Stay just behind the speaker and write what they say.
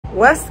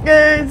What's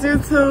good,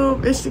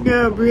 YouTube? It's your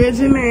girl Bria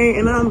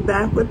and I'm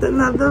back with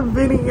another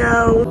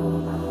video.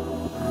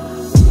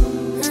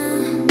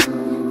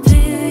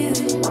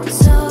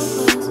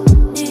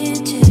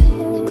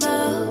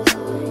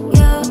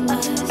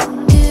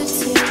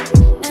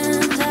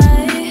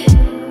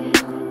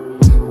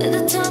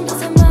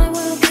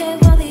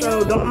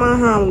 So don't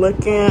mind how I'm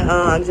looking.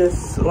 I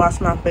just washed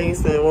my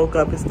face and woke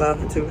up and stuff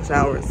and took a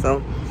shower.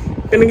 So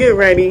gonna get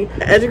ready.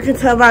 As you can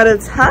tell by the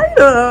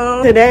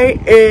title, today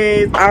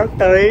is our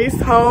first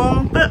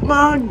home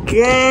football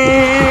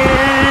game.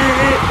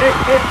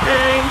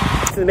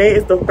 Today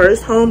is the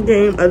first home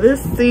game of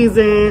this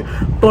season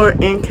for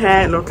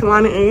NCAT, North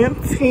Carolina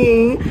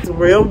A&T. It's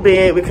real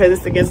big because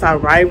it's against our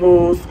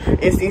rivals,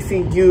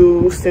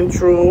 NCCU,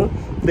 Central,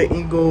 the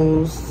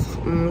Eagles.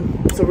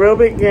 It's a real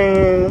big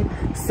game,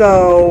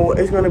 so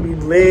it's gonna be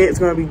lit. It's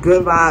gonna be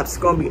good vibes. It's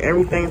gonna be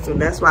everything. So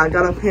that's why I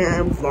got up here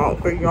and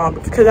vlog for y'all,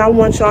 because I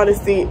want y'all to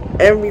see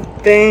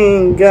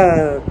everything.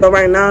 So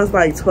right now it's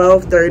like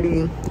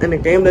 12:30 and the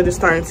game doesn't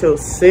start until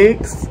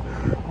 6.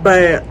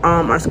 But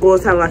our school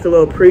is having like a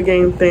little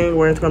pregame thing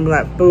where it's gonna be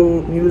like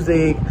food,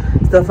 music,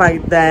 stuff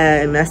like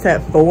that, and that's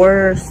at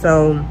 4.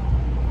 So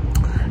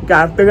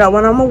gotta figure out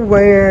what I'm gonna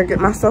wear, get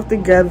myself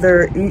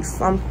together, eat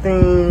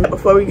something.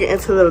 Before we get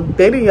into the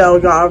video,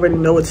 y'all already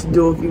know what to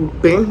do if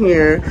you've been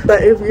here.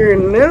 But if you're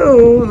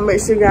new, make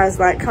sure you guys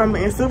like,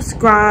 comment, and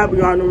subscribe.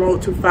 We're on the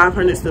road to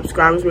 500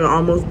 subscribers. We're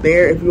almost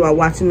there. If you are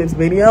watching this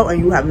video and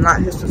you have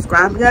not hit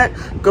subscribe yet,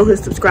 go hit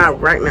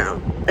subscribe right now.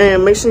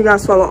 And make sure you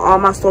guys follow all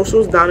my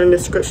socials down in the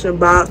description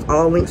box.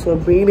 All links will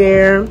be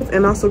there.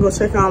 And also go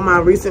check out my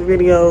recent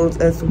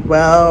videos as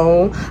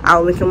well.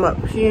 I'll link them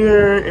up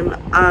here in the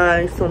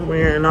eye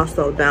somewhere, and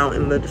also down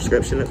in the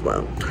description as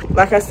well.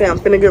 Like I said, I'm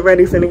finna get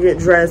ready, finna get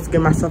dressed, get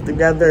myself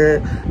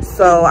together.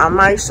 So I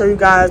might show you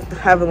guys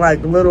having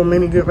like a little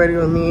mini get ready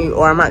with me,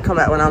 or I might come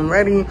back when I'm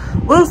ready.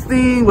 We'll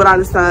see what I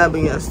decide.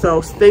 But yeah,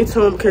 so stay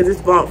tuned because this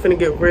vlog finna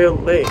get real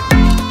lit.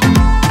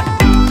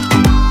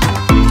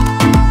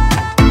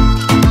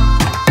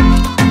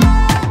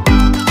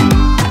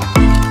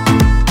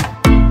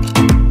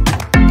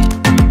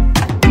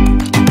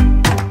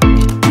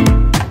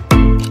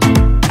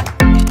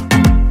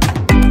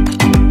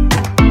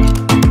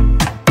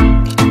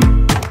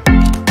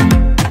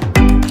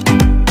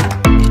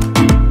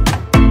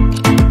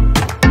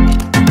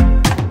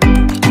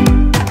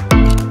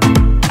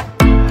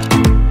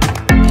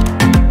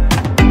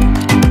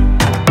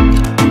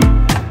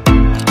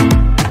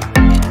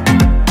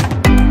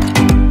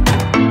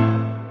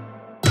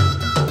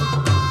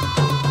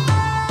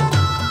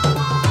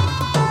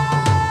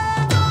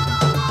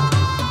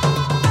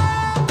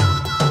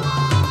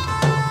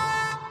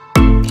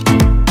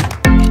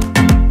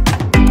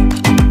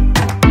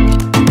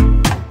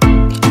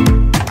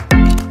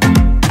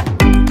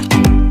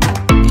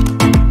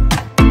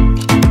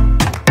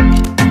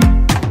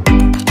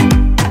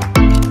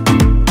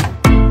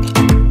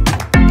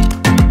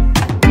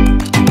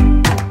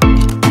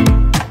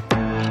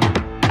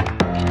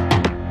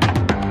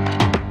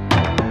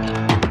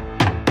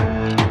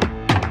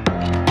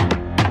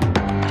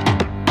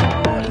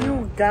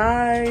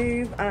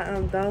 Guys, I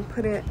am done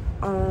putting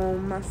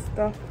my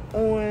stuff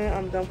on.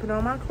 I'm done putting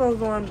all my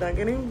clothes on. I'm done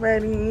getting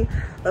ready.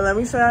 But let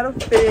me show y'all the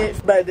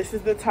fit. But this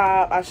is the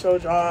top. I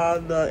showed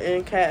y'all the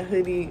NCAT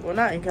hoodie. Well,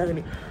 not NCAT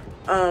hoodie.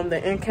 The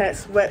NCAT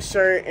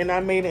sweatshirt, and I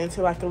made it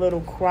into like a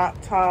little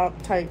crop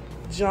top type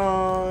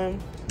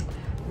John.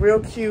 Real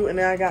cute. And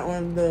then I got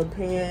on the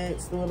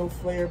pants, the little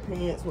flare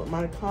pants with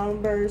my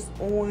Converse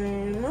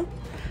on.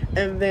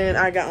 And then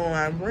I got on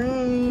my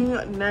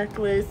ring,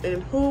 necklace,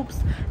 and hoops.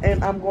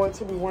 And I'm going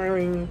to be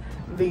wearing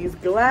these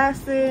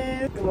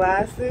glasses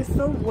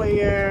to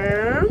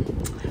wear.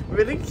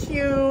 Really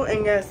cute.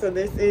 And yeah, so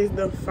this is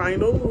the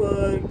final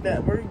look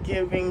that we're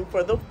giving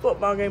for the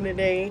football game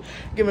today.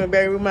 Giving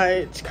very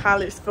much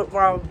college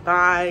football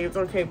vibes.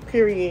 Okay,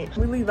 period.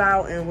 We leave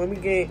out, and when we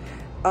get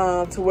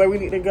to where we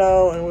need to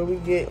go, and when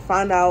we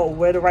find out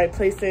where the right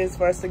place is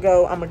for us to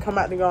go, I'm gonna come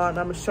out to y'all and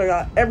I'm gonna show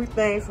y'all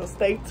everything. So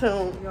stay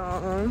tuned,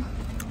 y'all.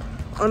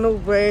 On the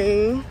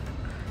way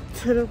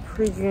to the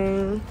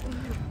pregame,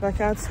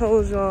 like I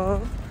told y'all,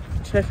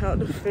 check out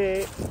the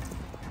fit.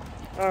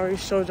 I already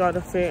showed y'all the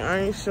fit.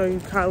 I ain't show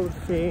you Kyla's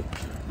fit,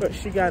 but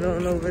she got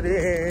on over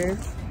there.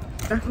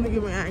 Definitely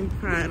give me Aggie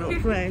pride, don't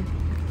play.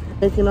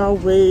 Making our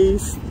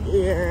ways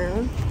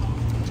here.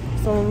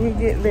 So when we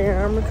get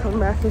there, I'm gonna come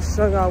back and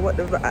show y'all what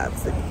the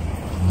vibes is.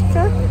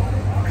 Okay?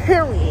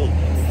 Period.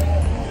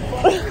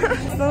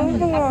 So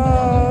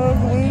vlog,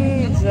 we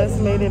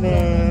just made it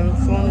in.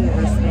 So on the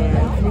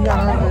wristbands. We got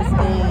our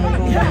wristbands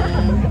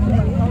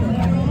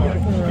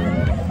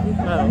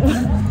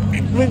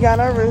on. We got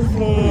our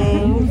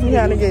wristbands. We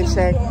had to get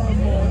checked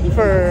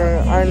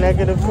for our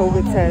negative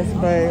COVID test,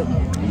 but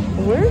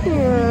we're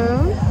here.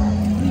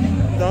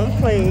 Don't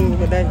play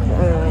with that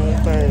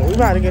girl, but we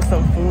about to get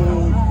some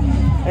food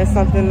and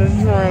something to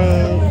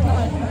drink,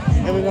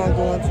 and we're gonna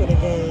go into the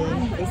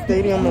game. The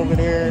stadium over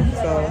there,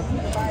 so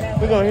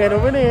we're gonna head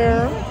over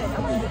there.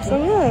 So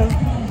yeah,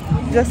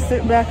 just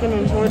sit back and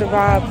enjoy the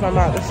vibes I'm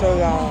about to show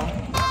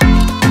y'all.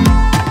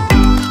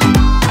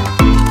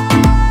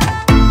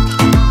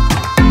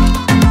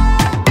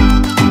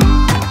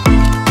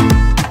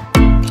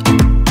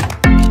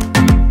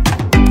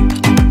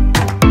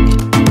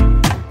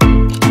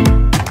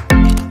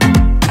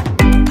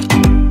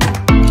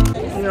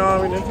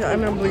 In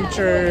the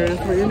bleachers,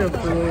 we're eating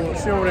food.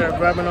 She over there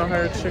rubbing on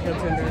her chicken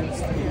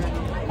tenders.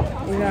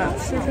 We got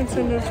chicken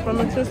tenders from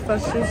the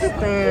concession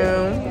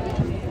stand.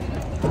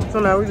 So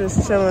now we're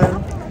just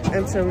chilling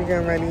until we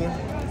get ready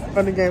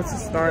for the game to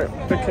start,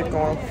 the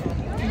kickoff.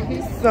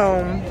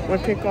 So when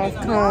kickoff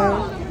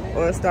comes,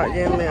 or start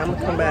getting lit, I'm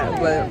gonna come back.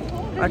 But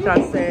like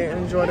I said,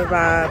 enjoy the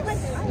vibes.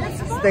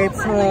 Stay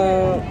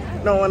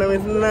tuned. Don't want to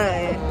miss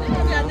nothing.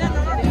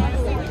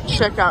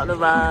 Check out the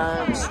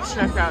vibes.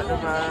 Check out the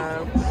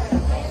vibes.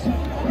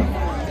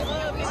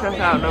 Check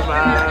out the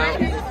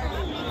vibe.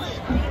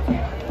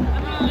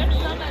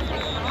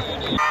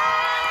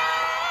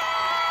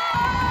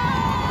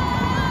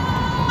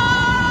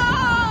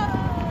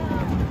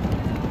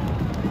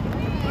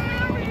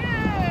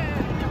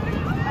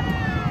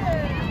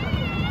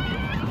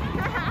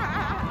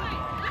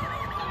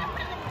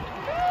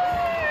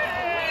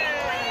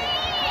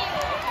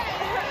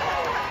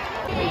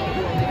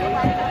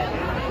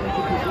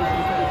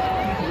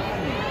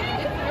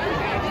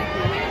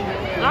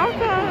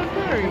 Okay,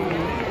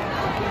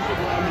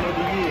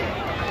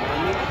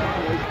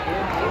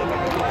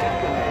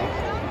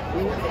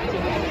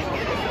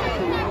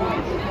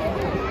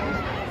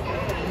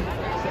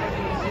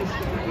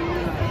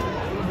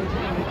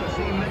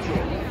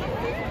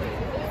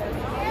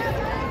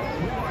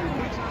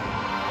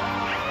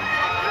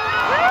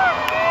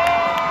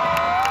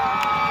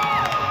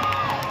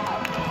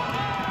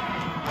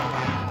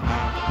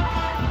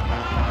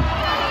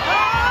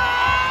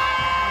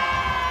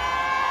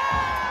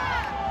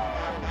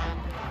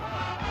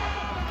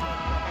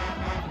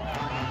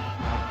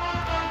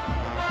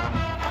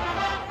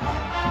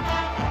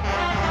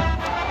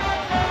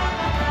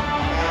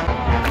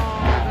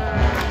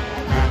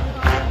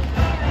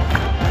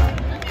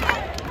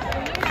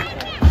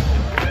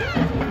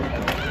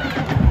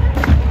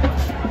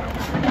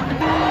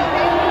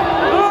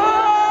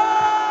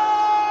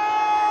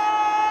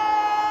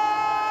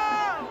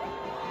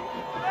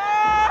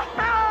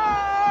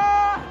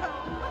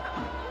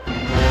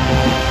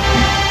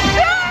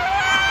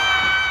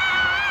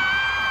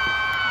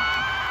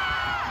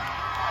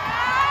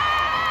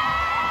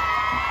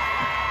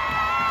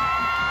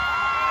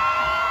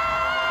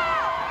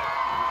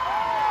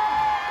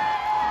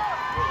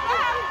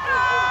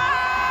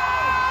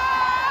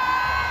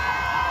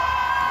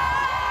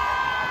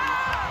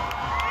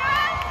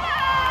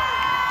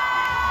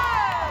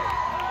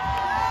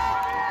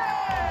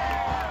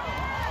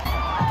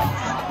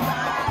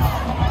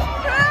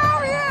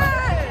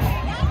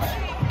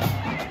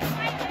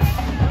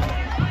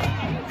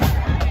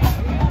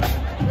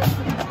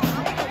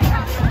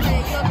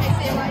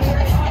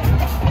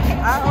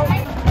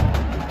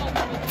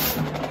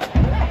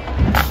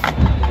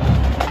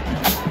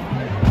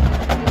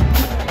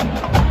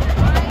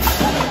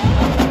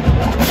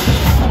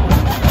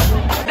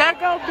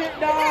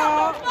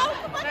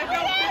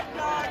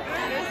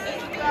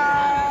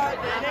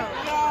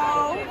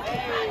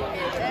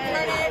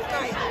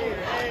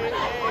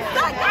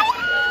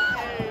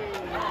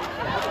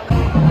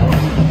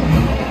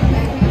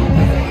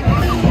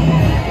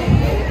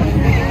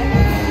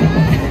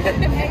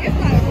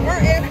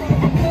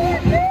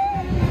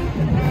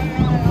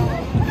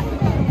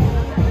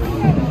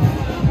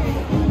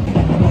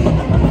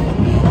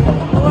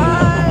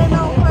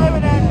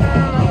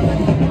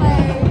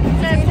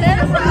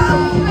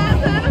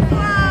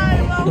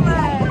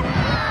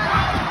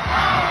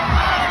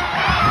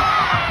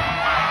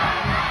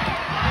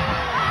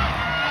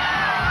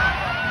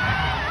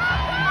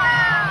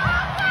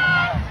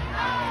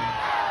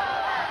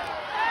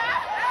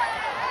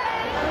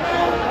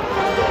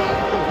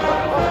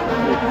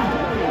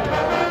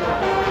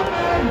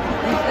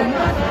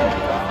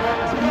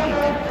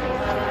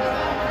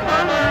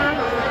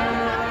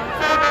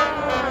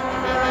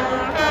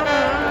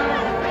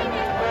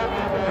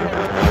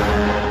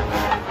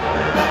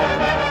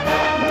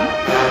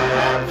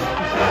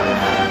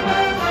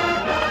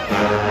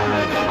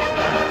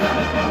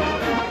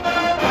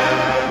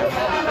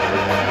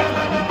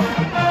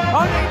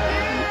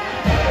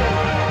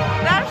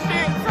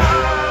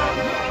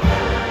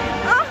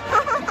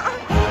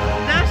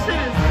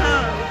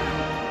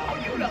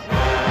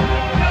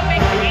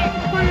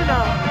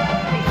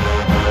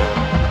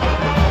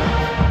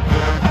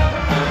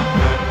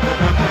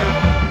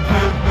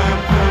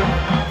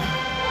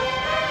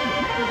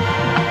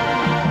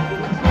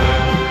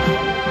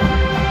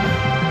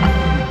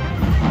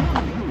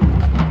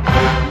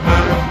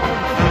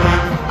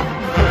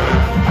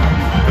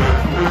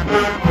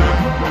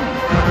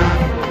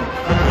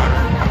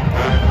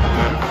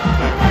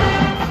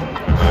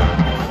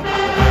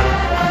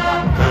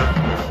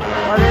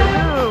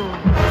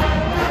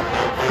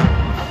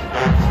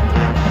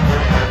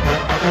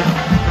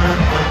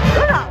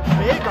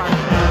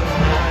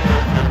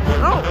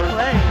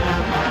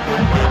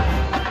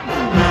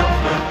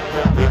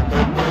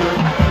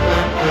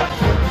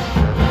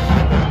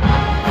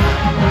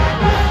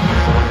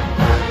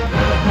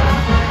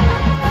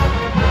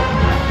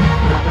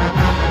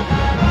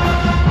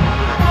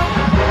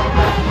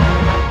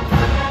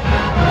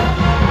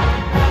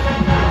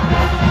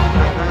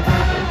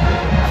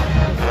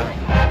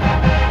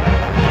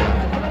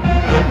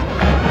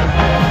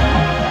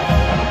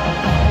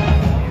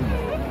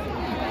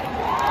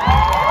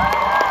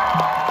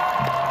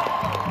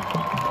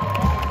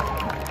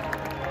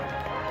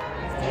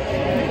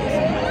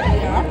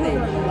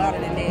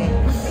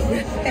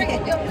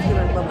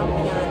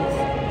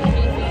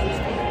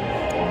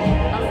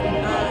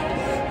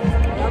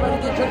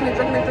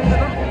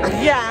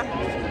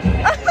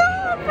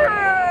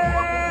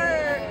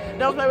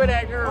 with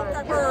that girl.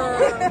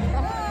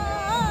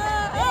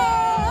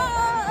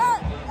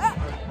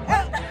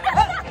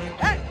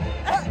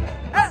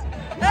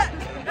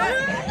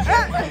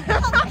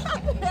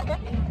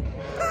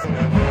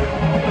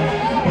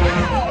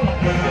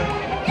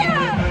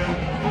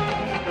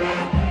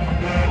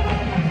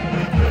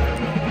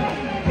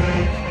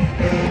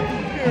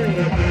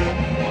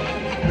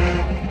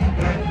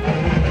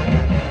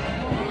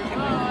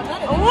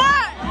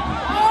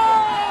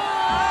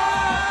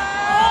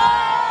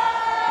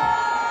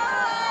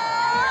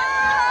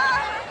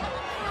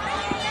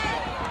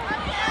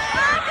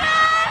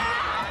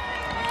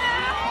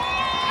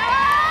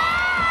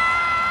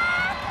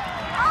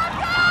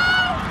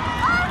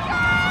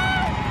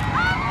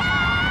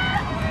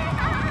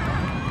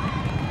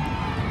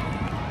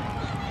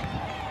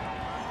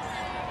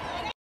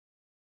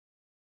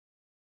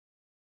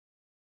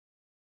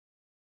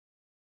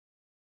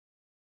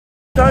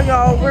 So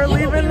y'all, we're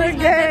leaving the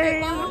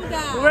game.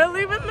 We're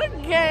leaving the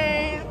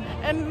game,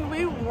 and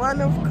we won,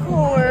 of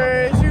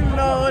course. You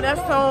know, that's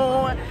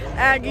on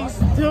Aggies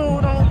still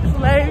don't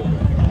play.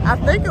 I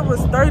think it was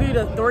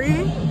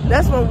 30-3.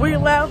 That's when we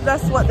left.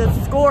 That's what the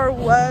score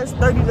was,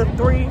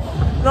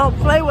 30-3. Don't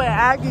play with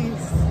Aggies.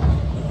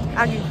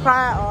 Aggie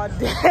pride all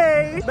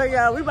day. But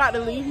yeah, we about to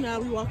leave now.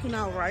 We walking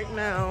out right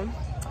now.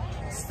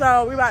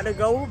 So we about to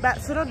go back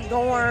to the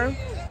dorm.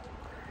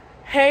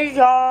 Hey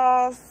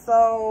y'all,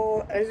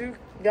 so as you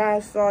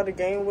guys saw, the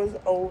game was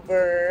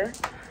over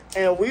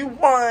and we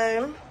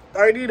won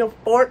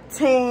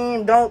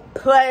 30-14. Don't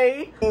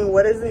play.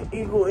 What is it?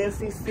 Eagle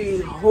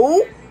NCC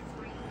who?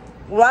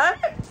 What?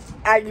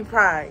 Aggie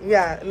pride.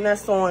 Yeah, and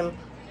that's on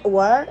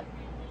what?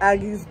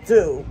 Aggies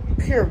do.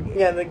 Period.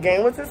 Yeah, the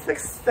game was a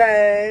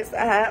success.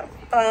 I had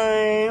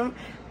fun.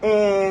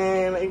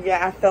 And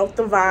yeah, I felt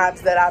the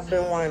vibes that I've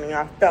been wanting.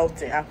 I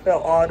felt it. I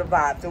felt all the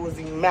vibes. It was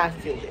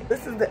immaculate.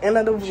 This is the end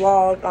of the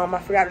vlog. I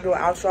forgot to do an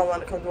outro. I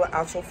wanted to come do an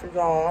outro for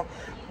y'all.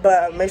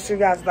 But make sure you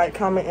guys like,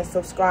 comment, and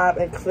subscribe.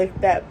 And click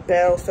that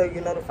bell so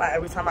you're notified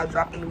every time I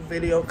drop a new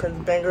video. Because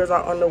bangers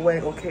are on the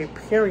way. Okay,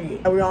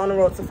 period. And we're on the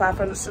road to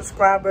 500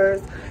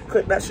 subscribers.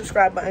 Click that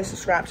subscribe button.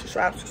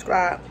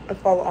 Subscribe. And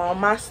follow all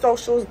my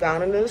socials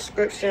down in the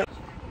description.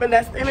 But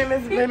that's the end of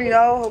this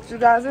video. Hope you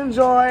guys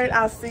enjoyed.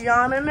 I'll see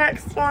y'all in the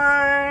next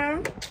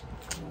one.